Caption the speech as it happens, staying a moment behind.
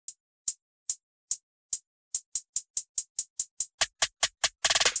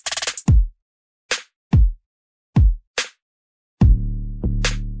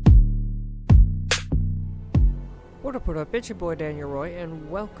What up, it's your boy Daniel Roy,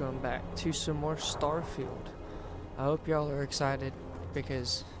 and welcome back to some more Starfield. I hope y'all are excited,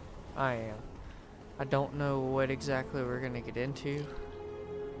 because I am. I don't know what exactly we're going to get into,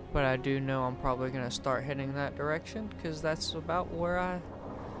 but I do know I'm probably going to start heading that direction, because that's about where I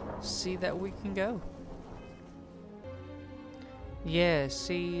see that we can go. Yeah,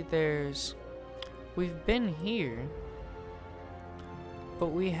 see, we've been here, but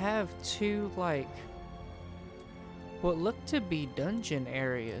we have two, what look to be dungeon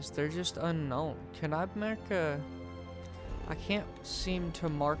areas. They're just unknown. Can I mark I can't seem to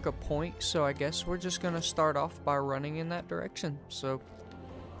mark a point, so I guess we're just gonna start off by running in that direction. So,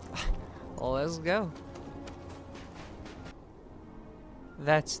 let's go.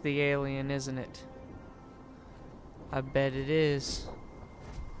 That's the alien, isn't it? I bet it is.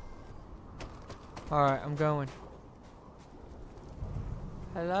 Alright, I'm going.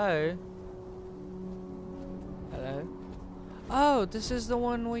 Hello? Hello? Oh, this is the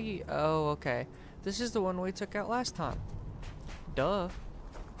one oh, okay. This is the one we took out last time. Duh.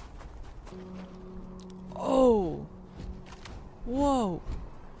 Oh! Whoa!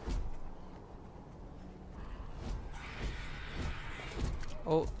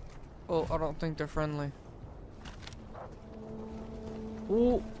 Oh, I don't think they're friendly.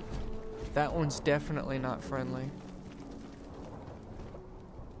 Ooh! That one's definitely not friendly.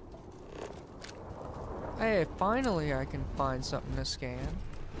 Hey, finally I can find something to scan.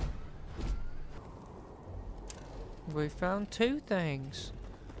 We found two things.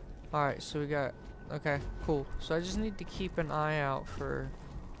 Alright, so we got... Okay, cool. So I just need to keep an eye out for...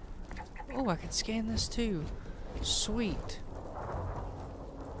 Oh, I can scan this too. Sweet.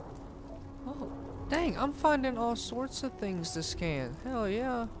 Oh, dang, I'm finding all sorts of things to scan. Hell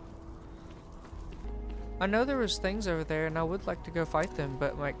yeah. I know there was things over there and I would like to go fight them,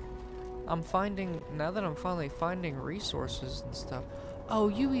 but I'm finding, now that I'm finally finding resources and stuff. Oh,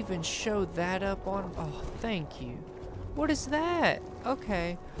 you even showed that up on, oh, thank you. What is that?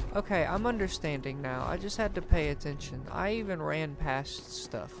 Okay, I'm understanding now. I just had to pay attention. I even ran past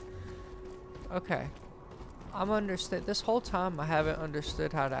stuff. Okay, I'm understand. This whole time I haven't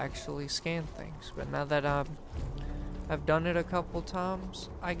understood how to actually scan things, but now that I've done it a couple times,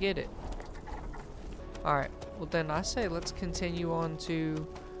 I get it. Alright, well then I say let's continue on to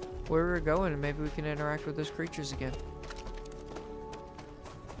where we're going, and maybe we can interact with those creatures again.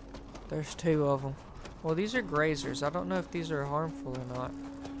 There's two of them. Well, these are grazers. I don't know if these are harmful or not.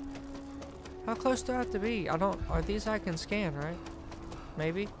 How close do I have to be? Are these I can scan, right?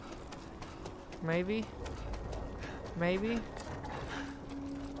 Maybe? Maybe? Maybe?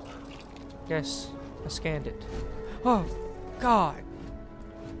 Yes, I scanned it. Oh, God!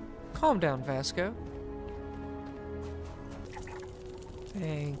 Calm down, Vasco.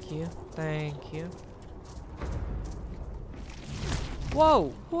 Thank you. Thank you. Whoa!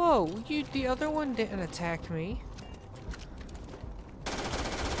 Whoa! The other one didn't attack me.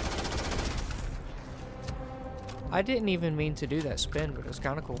 I didn't even mean to do that spin, but it was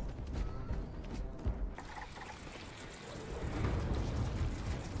kind of cool.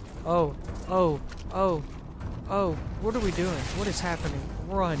 Oh! Oh! Oh! Oh! What are we doing? What is happening?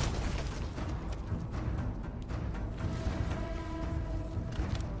 Run!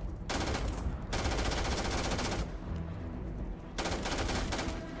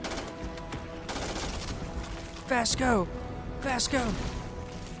 Vasco! Vasco!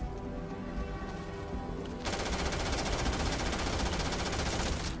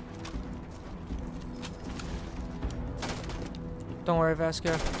 Don't worry,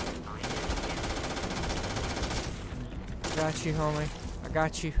 Vasco. Got you, homie. I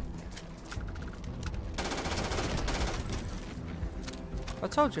got you. I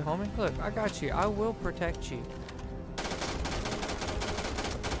told you, homie. Look, I got you. I will protect you.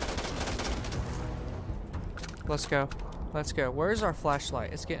 Let's go. Let's go. Where's our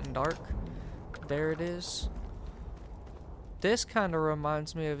flashlight? It's getting dark. There it is. This kind of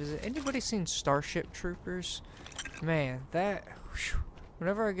reminds me of... Has anybody seen Starship Troopers? Man, that... Whew,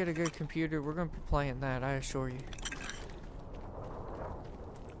 whenever I get a good computer, we're going to be playing that, I assure you.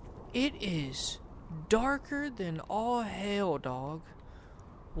 It is darker than all hell, dog.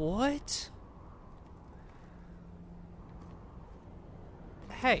 What?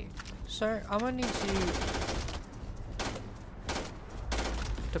 Hey, sir, I'm going to need you...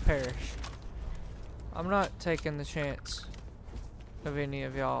 to perish. I'm not taking the chance of any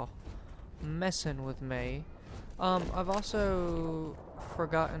of y'all messing with me. I've also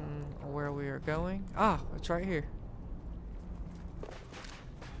forgotten where we are going. Ah, it's right here.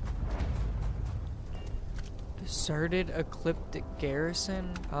 Deserted ecliptic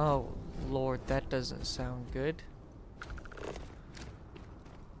garrison? Oh lord, that doesn't sound good.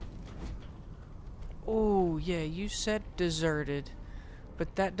 Oh, yeah, you said deserted.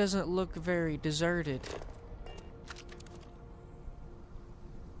 But that doesn't look very deserted.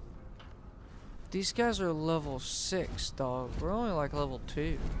 These guys are level 6, dog. We're only like level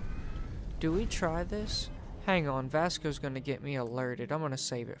 2. Do we try this? Hang on, Vasco's gonna get me alerted. I'm gonna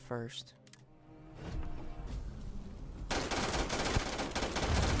save it first.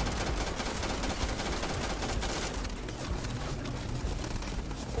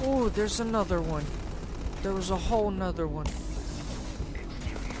 Oh, there's another one. There was a whole nother one.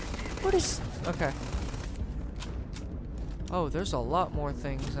 What is... Okay. Oh, there's a lot more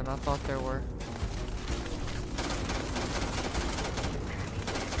things than I thought there were.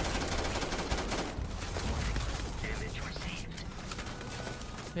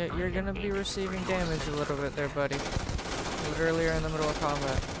 Yeah, you're gonna be receiving damage a little bit there, buddy. Literally you're in the middle of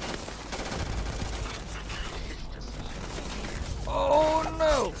combat. Oh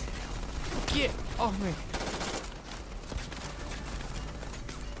no! Get off me!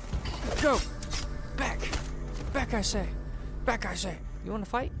 Go! Back! Back, I say! Back, I say! You wanna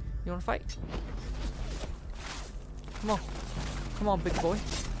fight? You wanna fight? Come on. Come on, big boy.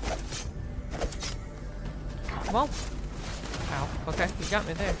 Come on. Ow. Okay, you got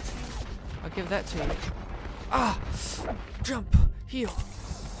me there. I'll give that to you. Ah! Jump! Heal!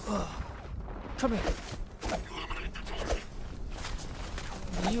 Ugh. Come here.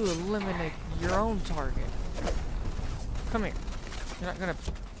 You eliminate your own target. Come here. You're not gonna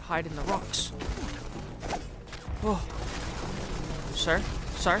hide in the rocks. Oh. Sir?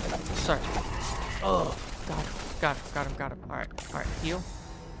 Sir? Sir. Oh. Got him. Got him. Got him. Got him. Alright. Alright. Heal.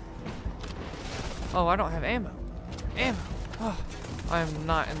 Oh, I don't have ammo. Ammo. Oh. I am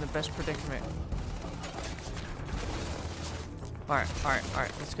not in the best predicament. Alright. Alright.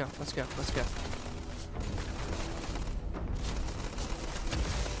 Alright. Let's go. Let's go. Let's go.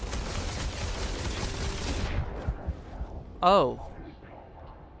 Oh.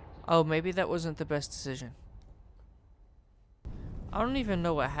 Oh, maybe that wasn't the best decision. I don't even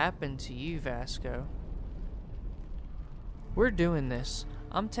know what happened to you, Vasco. We're doing this.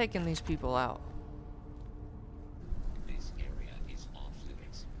 I'm taking these people out. This area is off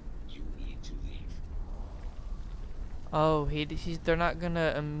limits. You need to leave. Oh, they're not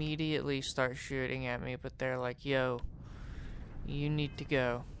gonna immediately start shooting at me, but they're like, yo, you need to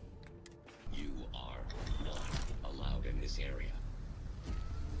go. You are not allowed in this area.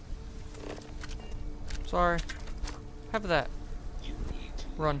 Sorry. Have that. You need to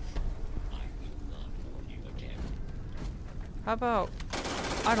Run. I will not warn you again. How about,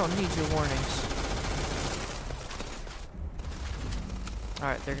 I don't need your warnings.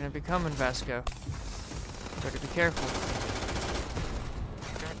 Alright, they're gonna be coming, Vasco. Better be careful.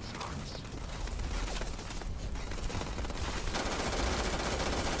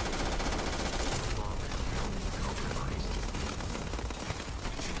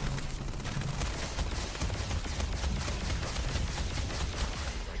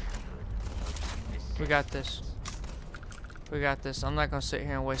 We got this. We got this. I'm not gonna sit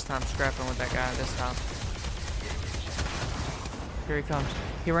here and waste time scrapping with that guy this time. Here he comes.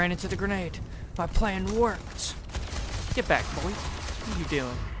 He ran into the grenade. My plan worked. Get back, boy. What are you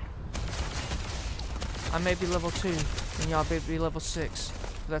doing? I may be level 2, and y'all may be level 6.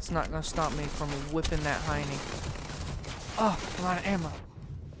 But that's not gonna stop me from whipping that hiney. Oh, I'm out of ammo.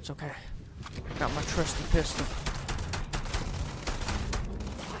 It's okay. Got my trusty pistol.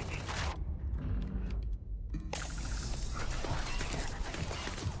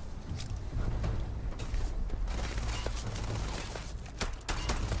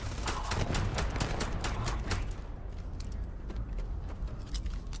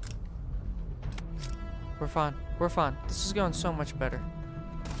 We're fine. We're fine. This is going so much better.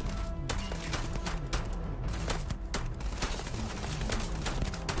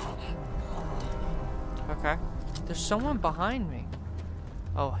 Okay. There's someone behind me.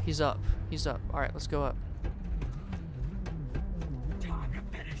 Oh, he's up. He's up. Alright, let's go up. Time to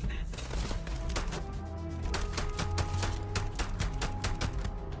finish this.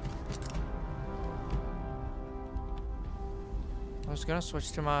 I was gonna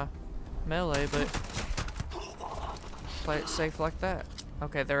switch to my melee, but play it safe like that.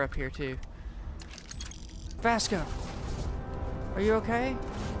 Okay, they're up here too. Vasco! Are you okay?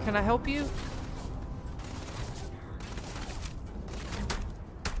 Can I help you?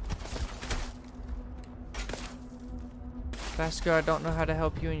 Vasco, I don't know how to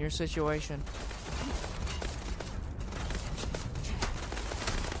help you in your situation.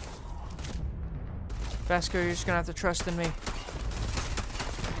 Vasco, you're just gonna have to trust in me.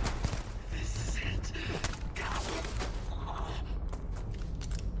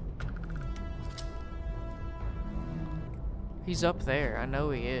 He's up there. I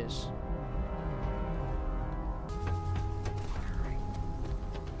know he is.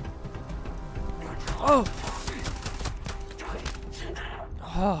 Oh!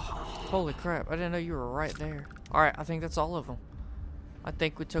 Oh, holy crap. I didn't know you were right there. Alright, I think that's all of them. I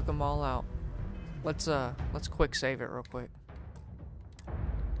think we took them all out. Let's quick save it real quick.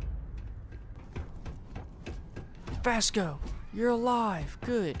 Vasco, you're alive.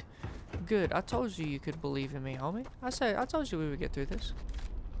 Good. Good. I told you could believe in me, homie. I told you we would get through this.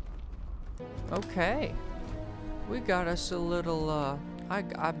 Okay. We got us a little,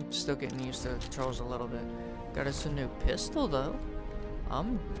 I'm still getting used to the controls a little bit. Got us a new pistol, though.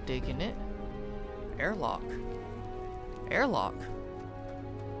 I'm digging it. Airlock. Airlock.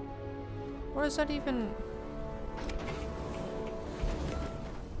 What is that even?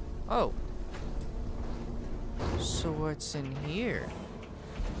 Oh. So what's in here?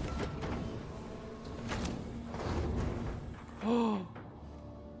 Oh.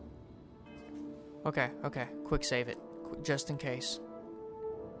 Okay, okay. Quick save it. Just in case.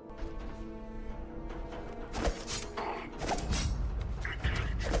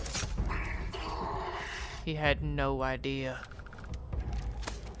 He had no idea.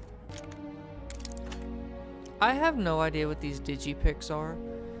 I have no idea what these digipicks are,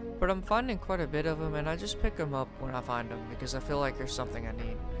 but I'm finding quite a bit of them, and I just pick them up when I find them because I feel like there's something I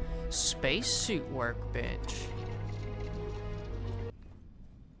need. Spacesuit workbench.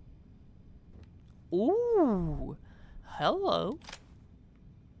 Ooh, hello.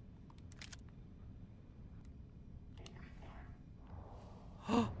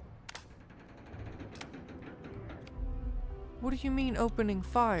 What do you mean opening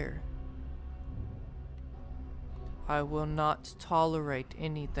fire? I will not tolerate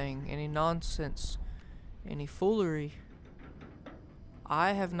anything, any nonsense, any foolery.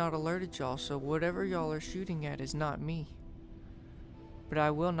 I have not alerted y'all, so whatever y'all are shooting at is not me. But I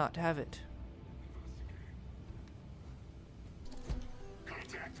will not have it.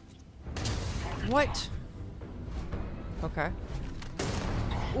 What? Okay.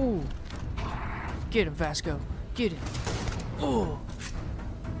 Ooh. Get him, Vasco. Get him. Ooh.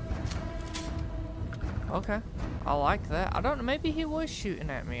 Okay. I like that. I don't know. Maybe he was shooting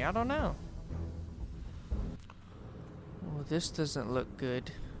at me. I don't know. Oh, this doesn't look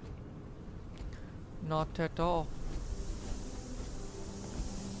good. Not at all.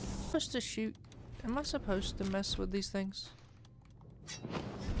 Am I supposed to shoot? Am I supposed to mess with these things?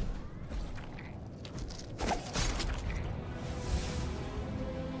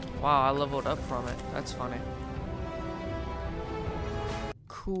 Wow, I leveled up from it. That's funny.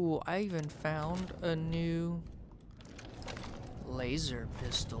 Cool. I even found a new laser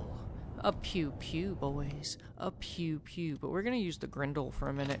pistol. A pew pew, boys. A pew pew. But we're gonna use the Grendel for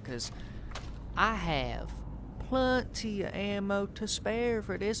a minute because I have plenty of ammo to spare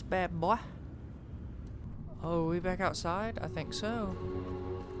for this bad boy. Oh, we back outside? I think so.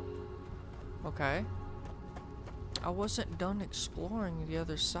 Okay. I wasn't done exploring the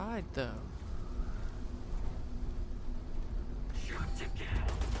other side though.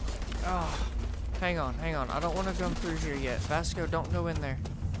 Oh, hang on, hang on. I don't want to come through here yet. Vasco, don't go in there.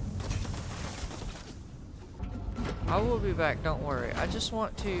 I will be back, don't worry. I just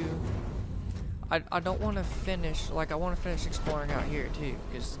want to... I don't want to finish... Like, I want to finish exploring out here, too.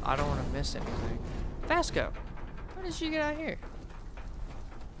 Because I don't want to miss anything. Vasco! How did you get out here?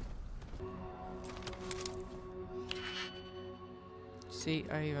 See,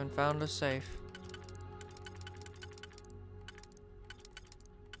 I even found a safe.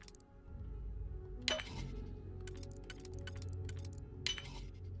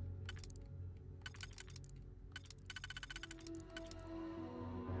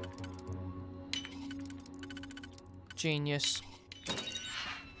 Genius.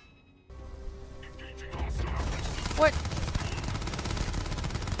 What?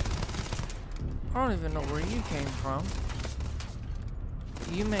 I don't even know where you came from.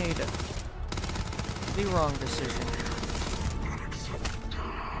 You made the wrong decision.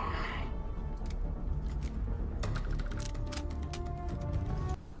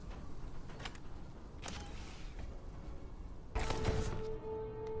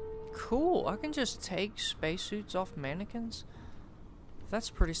 Cool, I can just take spacesuits off mannequins? That's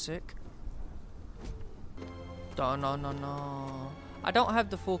pretty sick. No. I don't have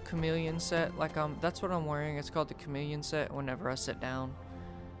the full chameleon set, like that's what I'm wearing. It's called the chameleon set. Whenever I sit down,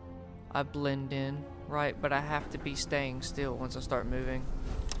 I blend in, right? But I have to be staying still once I start moving.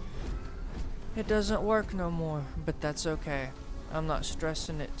 It doesn't work no more, but that's okay. I'm not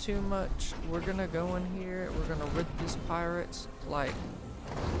stressing it too much. We're gonna go in here, we're gonna rid these pirates like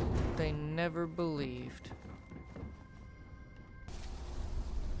they never believed.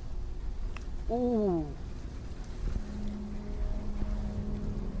 Ooh.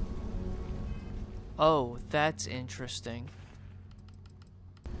 Oh, that's interesting.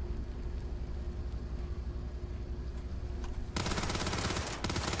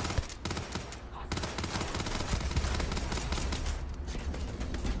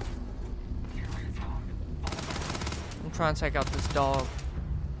 I'm trying to take out this dog.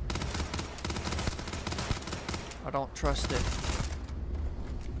 I don't trust it.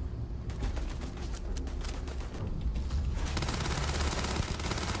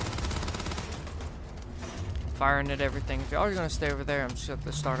 Firing at everything. If y'all are gonna stay over there, I'm just gonna have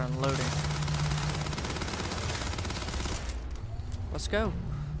to start unloading. Let's go.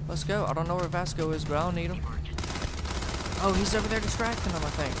 Let's go. I don't know where Vasco is, but I'll need him. Oh, he's over there distracting him, I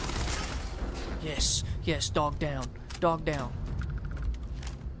think. Yes. Yes, dog down. Dog down.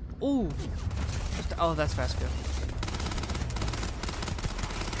 Ooh. Oh, that's Vasco.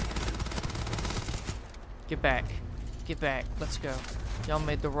 Get back. Get back. Let's go. Y'all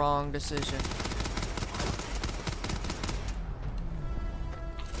made the wrong decision.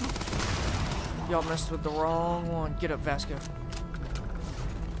 Y'all messed with the wrong one. Get up, Vasco.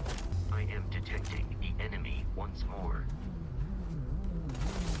 I am detecting the enemy once more.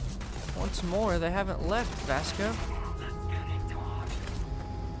 Once more? They haven't left, Vasco.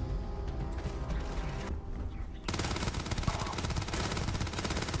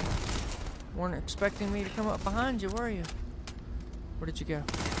 Weren't expecting me to come up behind you, were you? Where did you go?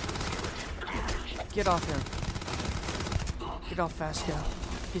 Get off him. Get off, Vasco.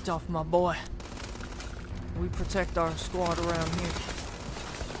 Get off my boy. We protect our squad around here.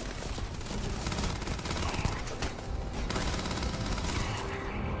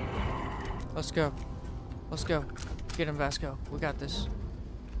 Let's go. Let's go. Get him, Vasco. We got this.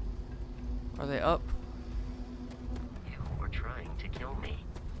 Are they up? You were trying to kill me,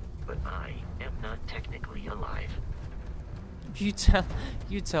 but I am not technically alive. You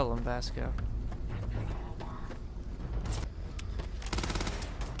tell him, Vasco.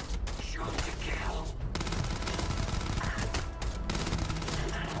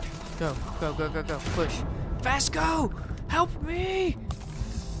 Go, go, go, go, go. Push. Vasco! Help me!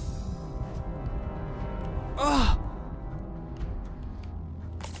 Ugh!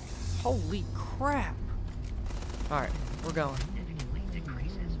 Holy crap! Alright, we're going. Significantly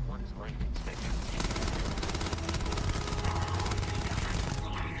decreases one's life expectancy.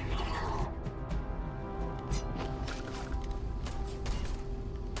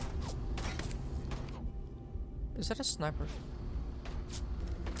 Is that a sniper?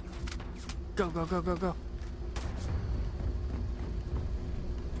 Go, go, go, go, go.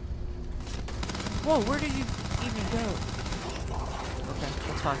 Whoa, where did you even go? Okay,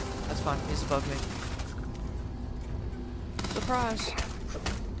 that's fine. That's fine. He's above me. Surprise!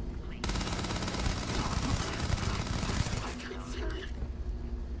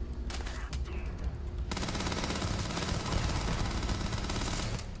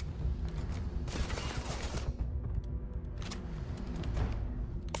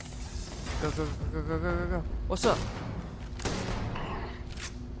 Go, go, go, go, go, go, go. What's up?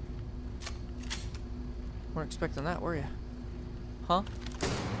 Weren't expecting that, were you? Huh?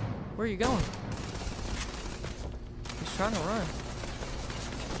 Where are you going? He's trying to run.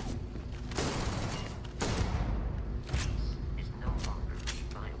 Is no longer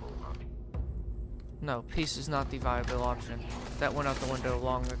a viable option. No, peace is not the viable option. That went out the window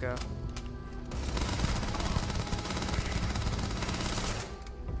long ago.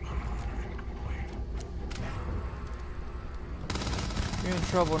 You're in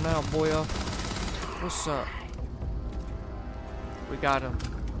trouble now, boyo. What's up? We got him.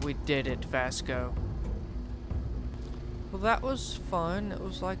 We did it, Vasco. Well, that was fun. It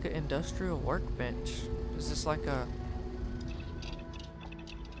was like an industrial workbench. Is this like a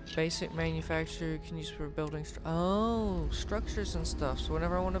basic manufacturer you can use for building structures and stuff? So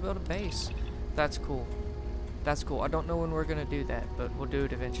whenever I want to build a base. That's cool. That's cool. I don't know when we're gonna do that, but we'll do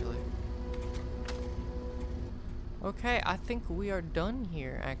it eventually. Okay, I think we are done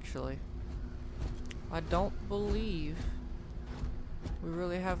here, actually. I don't believe we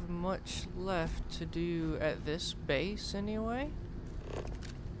really have much left to do at this base, anyway.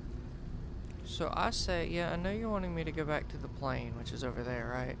 So I say, yeah, I know you're wanting me to go back to the plane, which is over there,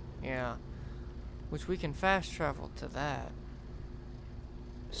 right? Yeah. Which we can fast travel to that.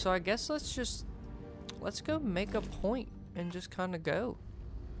 So I guess let's go make a point and just kind of go.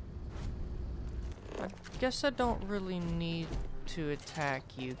 I guess I don't really need to attack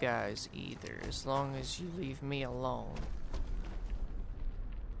you guys either, as long as you leave me alone.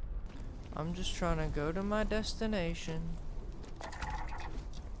 I'm just trying to go to my destination.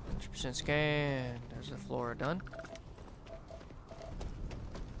 100%. Perception scan. There's the flora done.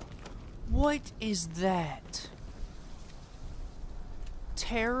 What is that?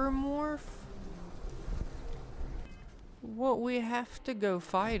 Terramorph? What, we have to go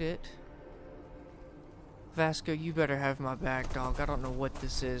fight it. Vasco, you better have my back, dog. I don't know what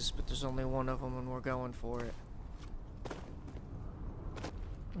this is, but there's only one of them and we're going for it.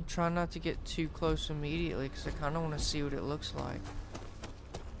 I'm trying not to get too close immediately because I kind of want to see what it looks like.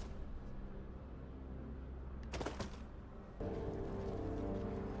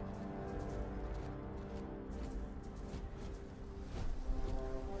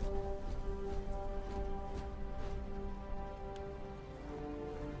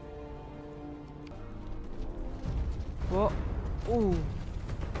 Well, ooh.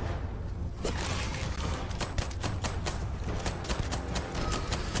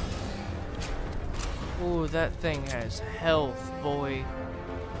 Ooh, that thing has health, boy.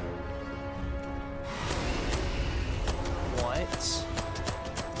 What?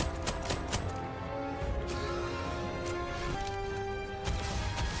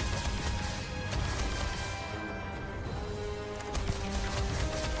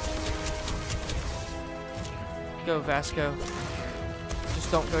 Go, Vasco.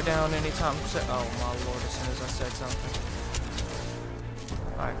 Just don't go down anytime soon. Oh my lord, as soon as I said something.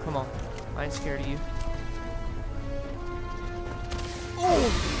 Alright, come on. I ain't scared of you.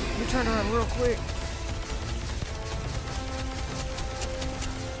 Oh! You turned around real quick.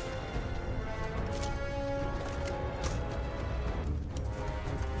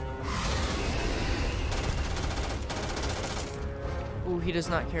 Ooh, he does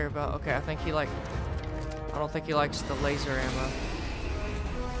not care about... Okay, I think he like... I don't think he likes the laser ammo.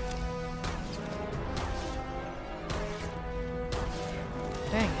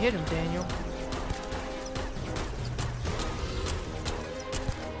 Dang, hit him, Daniel.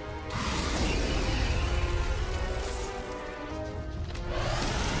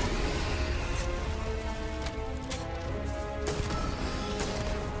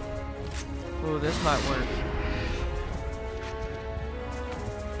 Ooh, this might work.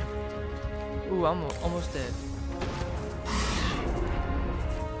 Ooh, I'm almost dead.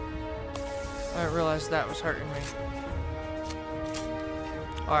 I didn't realize that was hurting me.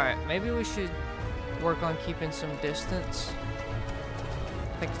 Alright, maybe we should work on keeping some distance.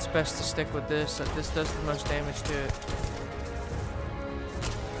 I think it's best to stick with this, that this does the most damage to it.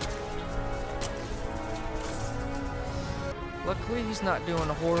 Luckily, he's not doing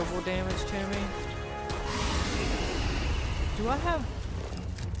a horrible damage to me. Do I have...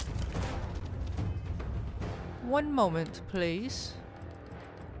 One moment, please.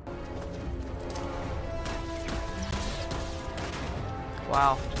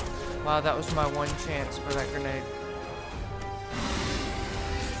 Wow. Wow, that was my one chance for that grenade.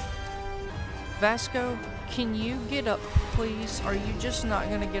 Vasco, can you get up, please? Are you just not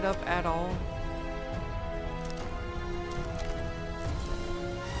gonna get up at all?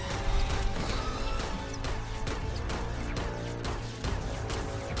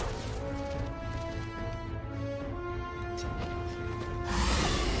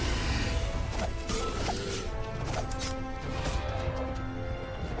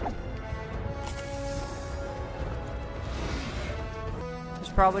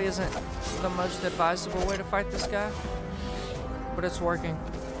 Probably isn't the most advisable way to fight this guy, but it's working.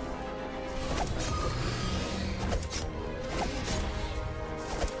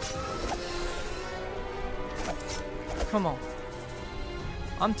 Come on.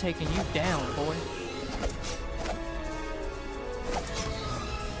 I'm taking you down, boy.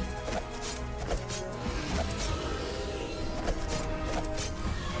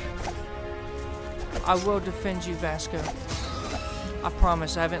 I will defend you, Vasco. I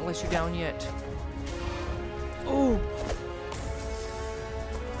promise, I haven't let you down yet. Ooh!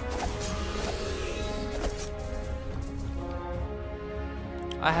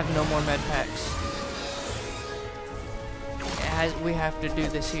 I have no more med packs. We have to do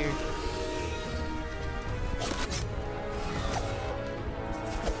this here.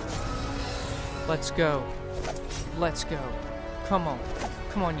 Let's go. Let's go. Come on.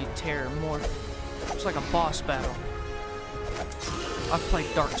 Come on, you Terramorph. It's like a boss battle. I've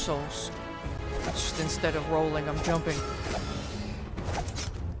played Dark Souls. Just instead of rolling, I'm jumping.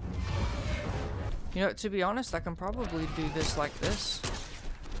 You know, to be honest, I can probably do this like this.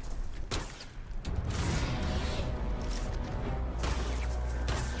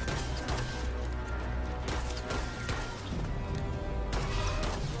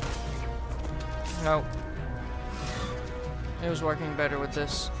 Nope. It was working better with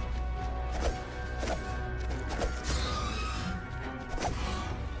this.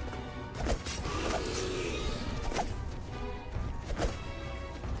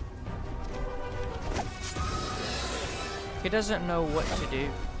 doesn't know what to do.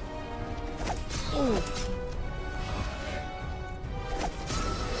 Ooh.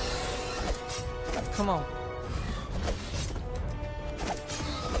 Come on.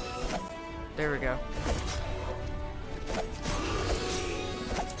 There we go.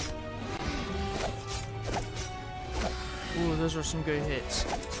 Ooh, those were some good hits.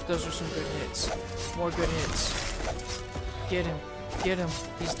 Those were some good hits. More good hits. Get him. Get him.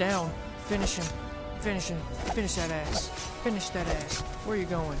 He's down. Finish him. Finish him. Finish that ass. Finish that ass. Where you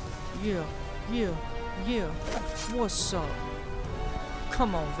going? Yeah. Yeah. Yeah. What's up?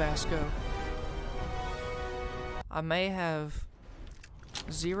 Come on, Vasco. I may have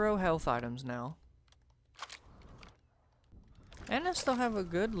 0 health items now. And I still have a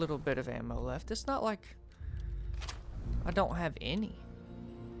good little bit of ammo left. It's not like I don't have any.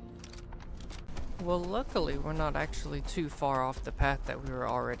 Well, luckily, we're not actually too far off the path that we were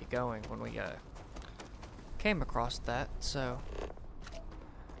already going when we came across that, so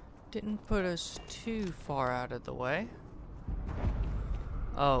didn't put us too far out of the way.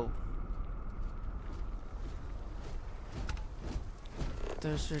 Oh.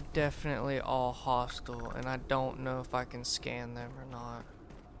 Those are definitely all hostile, and I don't know if I can scan them or not.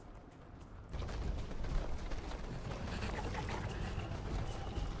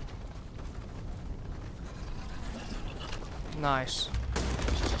 Nice.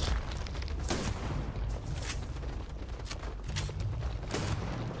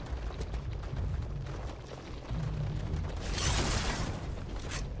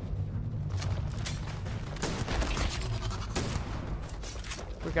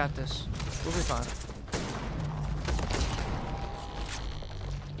 We got this. We'll be fine.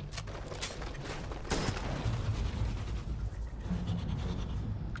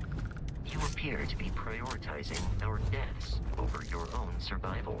 You appear to be prioritizing our deaths over your own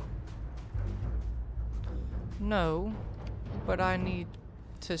survival. No, but I need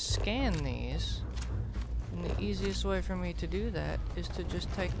to scan these. And the easiest way for me to do that is to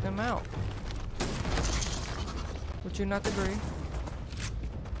just take them out. Would you not agree?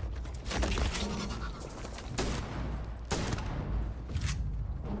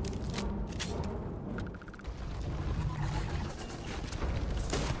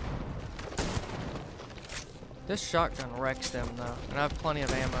 This shotgun wrecks them though, and I have plenty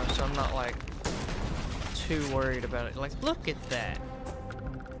of ammo, so I'm not like too worried about it. Like, look at that.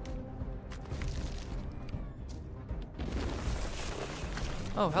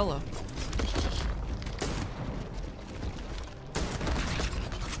 Oh, hello.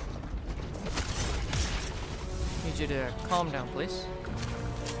 Need you to calm down, please.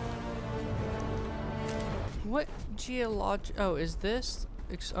 What oh, is this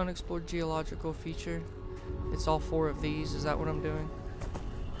unexplored geological feature? It's all 4 of these. Is that what I'm doing?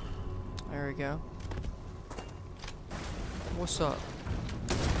 There we go. What's up?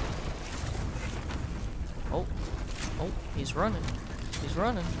 Oh. Oh, he's running. He's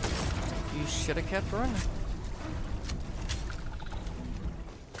running. You should have kept running.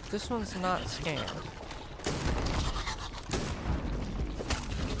 This one's not scanned.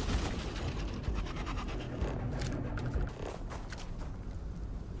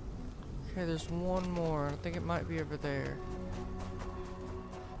 Okay, there's one more. I think it might be over there.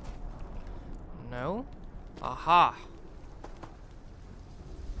 No? Aha!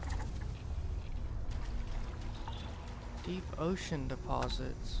 Deep ocean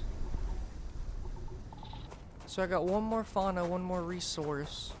deposits. So I got one more fauna, one more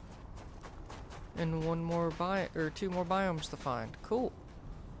resource, and one more two more biomes to find. Cool.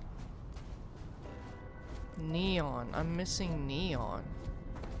 Neon. I'm missing neon.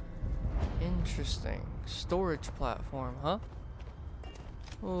 Interesting. Storage platform, huh?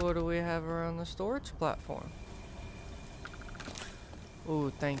 What do we have around the storage platform?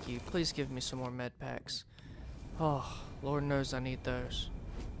 Ooh, thank you. Please give me some more med packs. Oh, Lord knows I need those.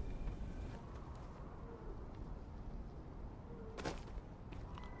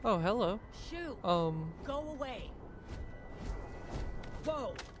 Oh, hello. Shoot! Go away!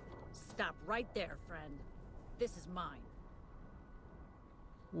 Whoa! Stop right there, friend. This is mine.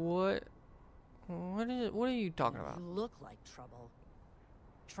 What are you talking about? You look like trouble.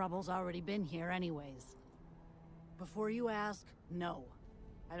 Trouble's already been here anyways. Before you ask, no.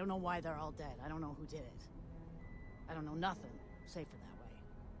 I don't know why they're all dead. I don't know who did it. I don't know nothing. Safer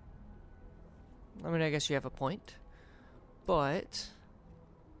that way. I mean, I guess you have a point. But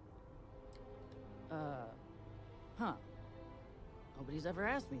Huh. Nobody's ever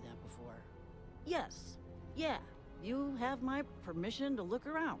asked me that before. Yes. Yeah. You have my permission to look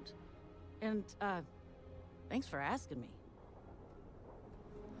around. And, thanks for asking me.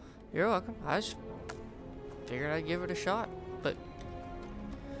 you're welcome. I just figured I'd give it a shot.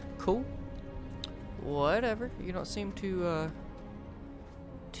 Cool. Whatever. You don't seem too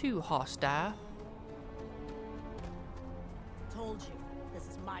hostile. Told you, this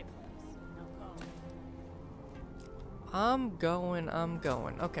is my place. Now go. I'm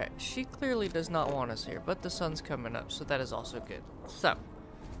going. Okay, she clearly does not want us here, but the sun's coming up, so that is also good. So,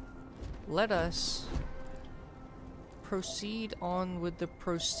 let us proceed on with the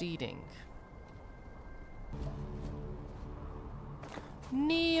proceeding.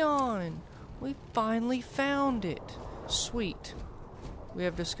 Neon! We finally found it! Sweet. We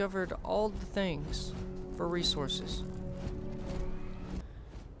have discovered all the things for resources.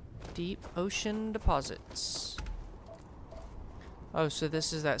 Deep ocean deposits. Oh, so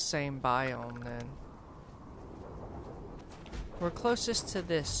this is that same biome then. We're closest to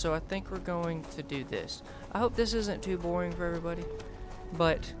this, so I think we're going to do this. I hope this isn't too boring for everybody,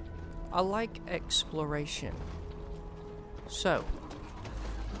 but I like exploration. So,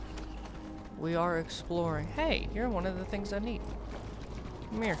 we are exploring. Hey, you're one of the things I need.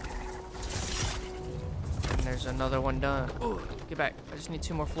 Come here. And there's another one done. Ooh, get back. I just need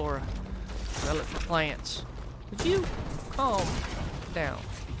 2 more flora. Develop the plants. Would you calm down?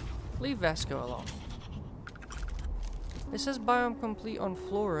 Leave Vasco alone. It says biome complete on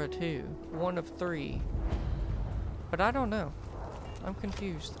flora too. 1 of 3. But I don't know. I'm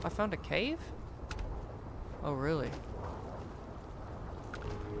confused. I found a cave? Oh, really?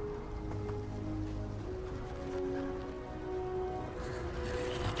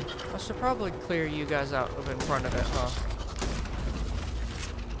 I should probably clear you guys out of in front of it, huh?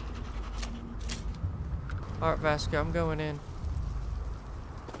 Alright, Vasco, I'm going in.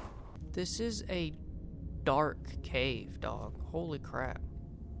 This is a dark cave, dog. Holy crap.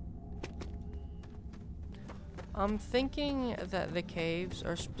 I'm thinking that the caves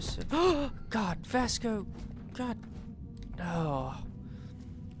are specific. God, Vasco! God. Oh.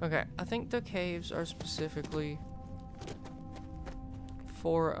 Okay, I think the caves are specifically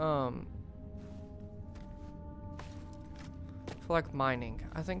for like mining.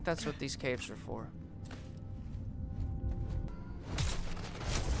 I think that's what these caves are for.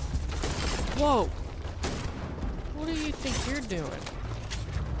 Whoa! What do you think you're doing?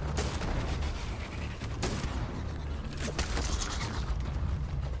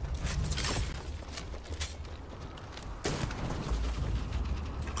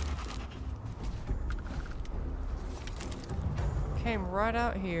 Came right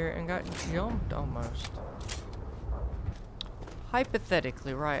out here and got jumped almost.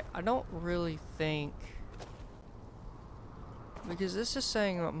 Hypothetically, right? I don't really think, because this is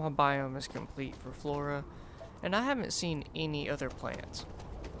saying that my biome is complete for flora, and I haven't seen any other plants.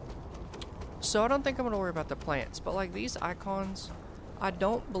 So I don't think I'm gonna worry about the plants, but like these icons, I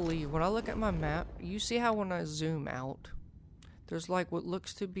don't believe, when I look at my map, you see how when I zoom out, there's like what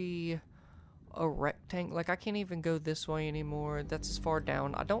looks to be a rectangle. Like I can't even go this way anymore. That's as far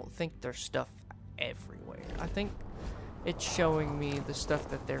down. I don't think there's stuff everywhere. I think it's showing me the stuff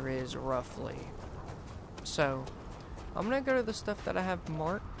that there is roughly. So I'm gonna go to the stuff that I have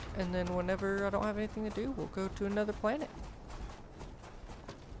marked, and then whenever I don't have anything to do, we'll go to another planet.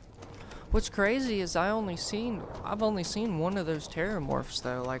 What's crazy is I've only seen one of those terramorphs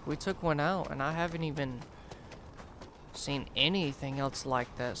though. Like we took one out and I haven't even seen anything else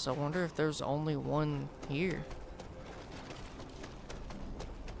like that. So I wonder if there's only one here.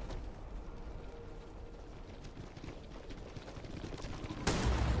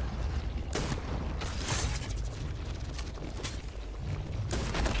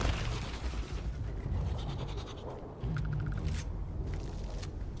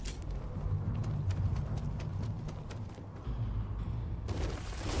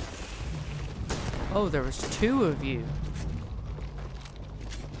 Oh, there was 2 of you.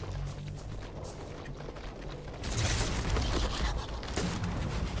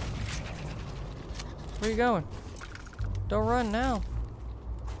 Where you going? Don't run now.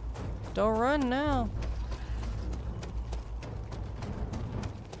 Don't run now.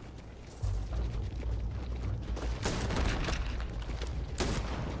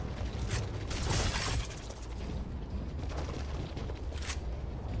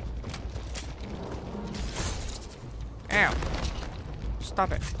 Ow.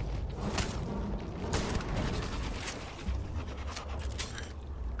 Stop it.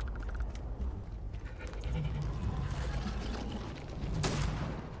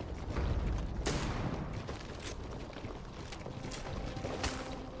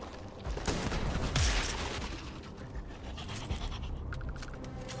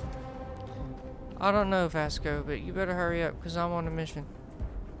 I don't know, Vasco, but you better hurry up because I'm on a mission.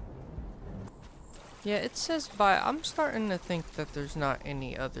 Yeah, it says by. I'm starting to think that there's not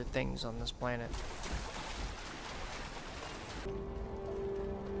any other things on this planet.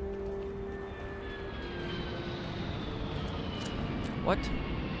 What?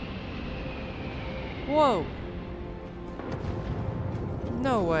 Whoa!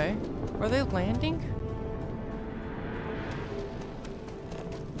 No way. Are they landing?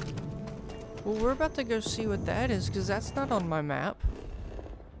 Well, we're about to go see what that is, because that's not on my map.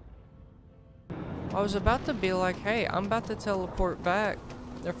 I was about to be like, hey, I'm about to teleport back,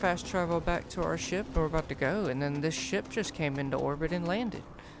 or fast travel back to our ship, and we're about to go, and then this ship just came into orbit and landed.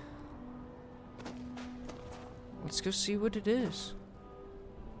 Let's go see what it is.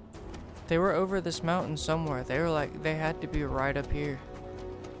 They were over this mountain somewhere. They were like, they had to be right up here.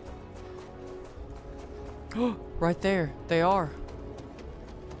 Oh, right there. They are.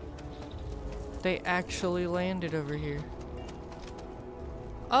 They actually landed over here.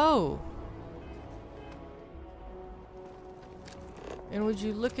 Oh! And would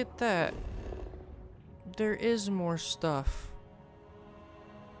you look at that? There is more stuff.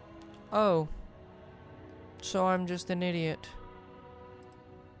 Oh. So I'm just an idiot.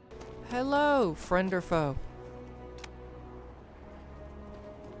 Hello, friend or foe?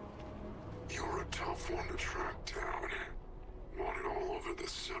 You're a tough one to track down. Wanted all over the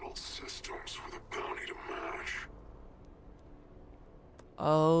settled systems with a bounty to match.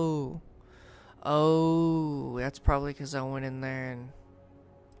 Oh. Oh, that's probably because I went in there and...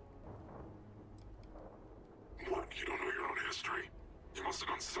 What, you don't know your own history? You must have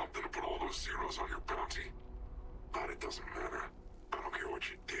done something to put all those zeros on your bounty. But it doesn't matter. I don't care what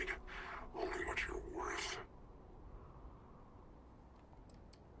you did. Only what you're worth.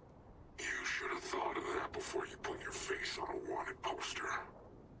 You should have thought of that before you put your face on a wanted poster.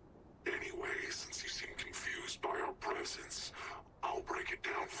 Anyway, since you seem confused by our presence, I'll break it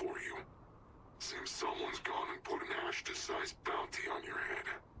down for you. Seems someone's gone and put an Ashta-sized bounty on your head.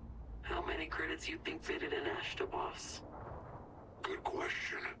 How many credits you think fitted an Ashta, boss? Good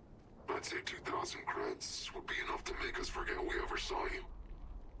question. I'd say 2,000 creds would be enough to make us forget we ever saw you.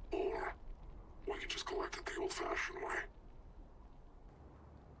 Or, we could just collect it the old-fashioned way.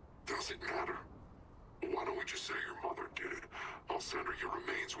 Does it matter? Why don't we just say your mother did it? I'll send her your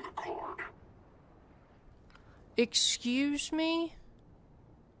remains with a card. Excuse me?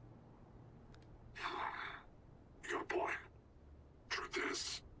 You got a point. Truth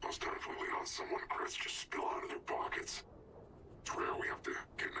is, most times we lean on someone, creds just spill out of their pockets. It's rare we have to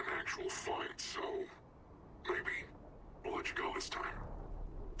get in an actual fight, so maybe we'll let you go this time.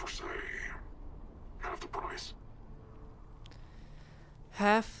 For, say, half the price.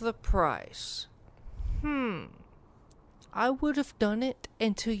 Half the price. I would have done it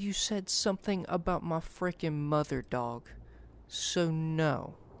until you said something about my frickin' mother, dog. So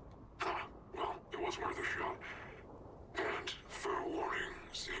no. Well, it was worth a shot. And, fair warning,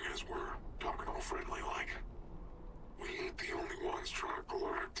 seeing as we're talking all friendly-like, we ain't the only ones trying to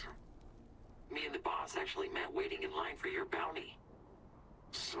collect. Me and the boss actually met waiting in line for your bounty.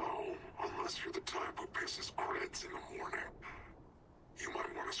 So, unless you're the type who pisses creds in the morning, you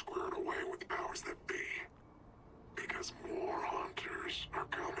might want to square it away with the powers that be. Because more hunters are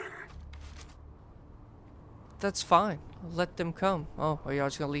coming. That's fine. Let them come. Oh, are y'all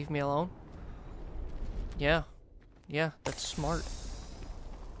just gonna leave me alone? Yeah. Yeah, that's smart.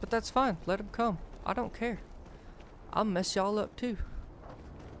 But that's fine. Let them come. I don't care. I'll mess y'all up too.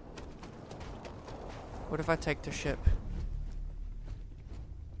 What if I take their ship?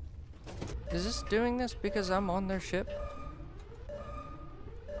 Is this doing this because I'm on their ship?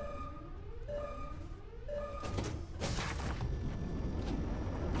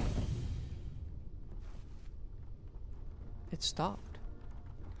 It stopped.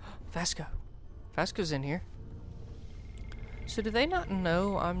 Vasco. Vasco's in here. So do they not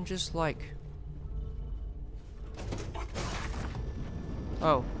know I'm just like...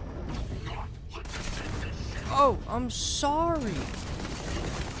 Oh. Oh, I'm sorry.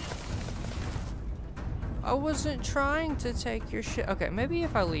 I wasn't trying to take your shit. Okay, maybe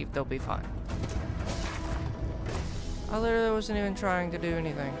if I leave, they'll be fine. I literally wasn't even trying to do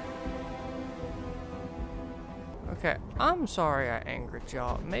anything. Okay, I'm sorry I angered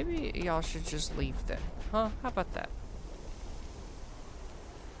y'all. Maybe y'all should just leave then. Huh? How about that?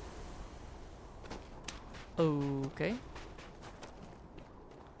 Okay.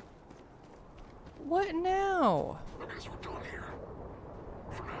 What now? I guess we're done here.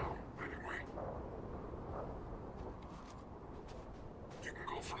 For now, anyway. You can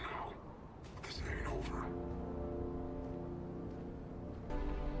go for now. But this ain't over.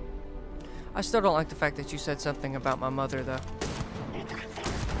 I still don't like the fact that you said something about my mother, though.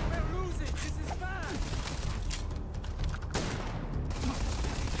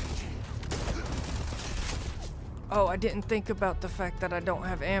 Oh, I didn't think about the fact that I don't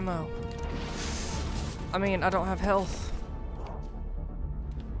have ammo. I mean, I don't have health.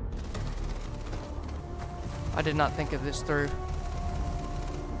 I did not think of this through.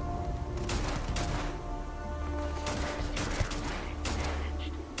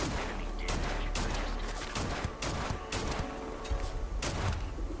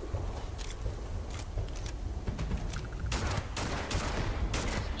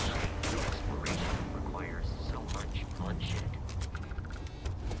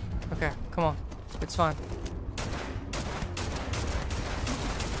 Okay, come on. It's fine.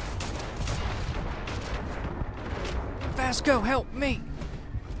 Vasco, help me!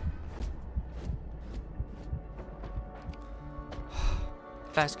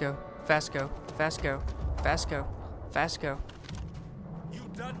 Vasco, Vasco, Vasco, Vasco, Vasco. You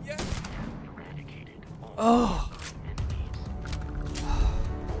done yet? Oh!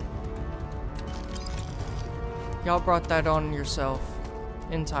 Y'all brought that on yourself.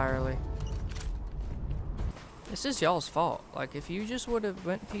 Entirely. This is y'all's fault. Like, if you just would have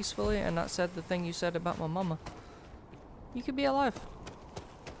went peacefully and not said the thing you said about my mama, you could be alive.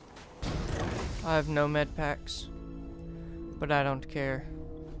 I have no med packs, but I don't care.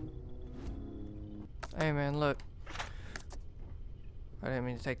 Hey man, look. I didn't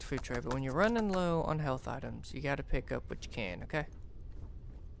mean to take the food tray, but when you're running low on health items, you gotta pick up what you can, okay?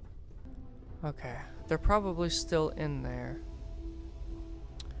 Okay, they're probably still in there.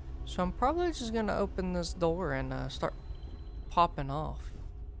 So I'm probably just gonna open this door and start popping off.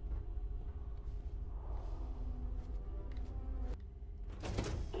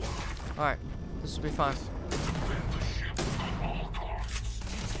 Alright, this will be fine.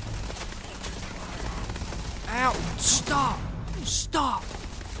 Ow! Stop! Stop!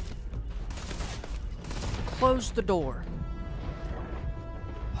 Close the door.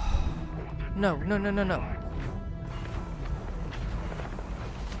 No, no, no, no, no.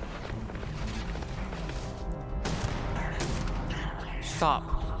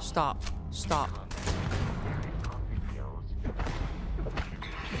 Stop. Stop. Stop.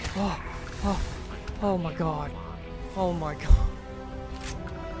 Oh, oh, oh my god. Oh my god.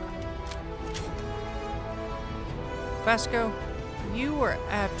 Vasco, you were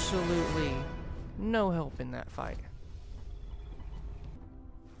absolutely no help in that fight.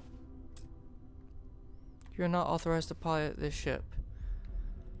 You're not authorized to pilot this ship.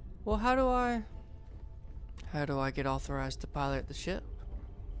 Well, how do I get authorized to pilot the ship?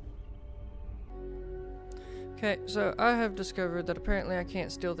 Okay, so I have discovered that apparently I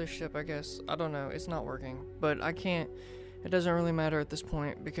can't steal this ship, I guess. I don't know, it's not working. But I can't, it doesn't really matter at this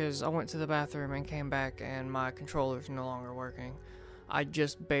point because I went to the bathroom and came back and my controller's no longer working. I've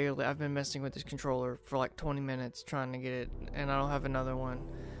been messing with this controller for like 20 minutes trying to get it, and I don't have another one.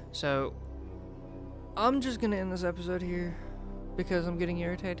 So, I'm just gonna end this episode here because I'm getting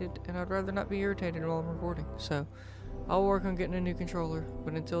irritated and I'd rather not be irritated while I'm recording. So, I'll work on getting a new controller,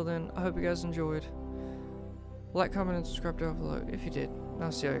 but until then, I hope you guys enjoyed. Like, comment, and subscribe down below if you did. And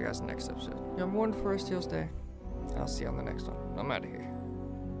I'll see you guys in the next episode. You have a wonderful rest of your day. I'll see you on the next one. I'm out of here.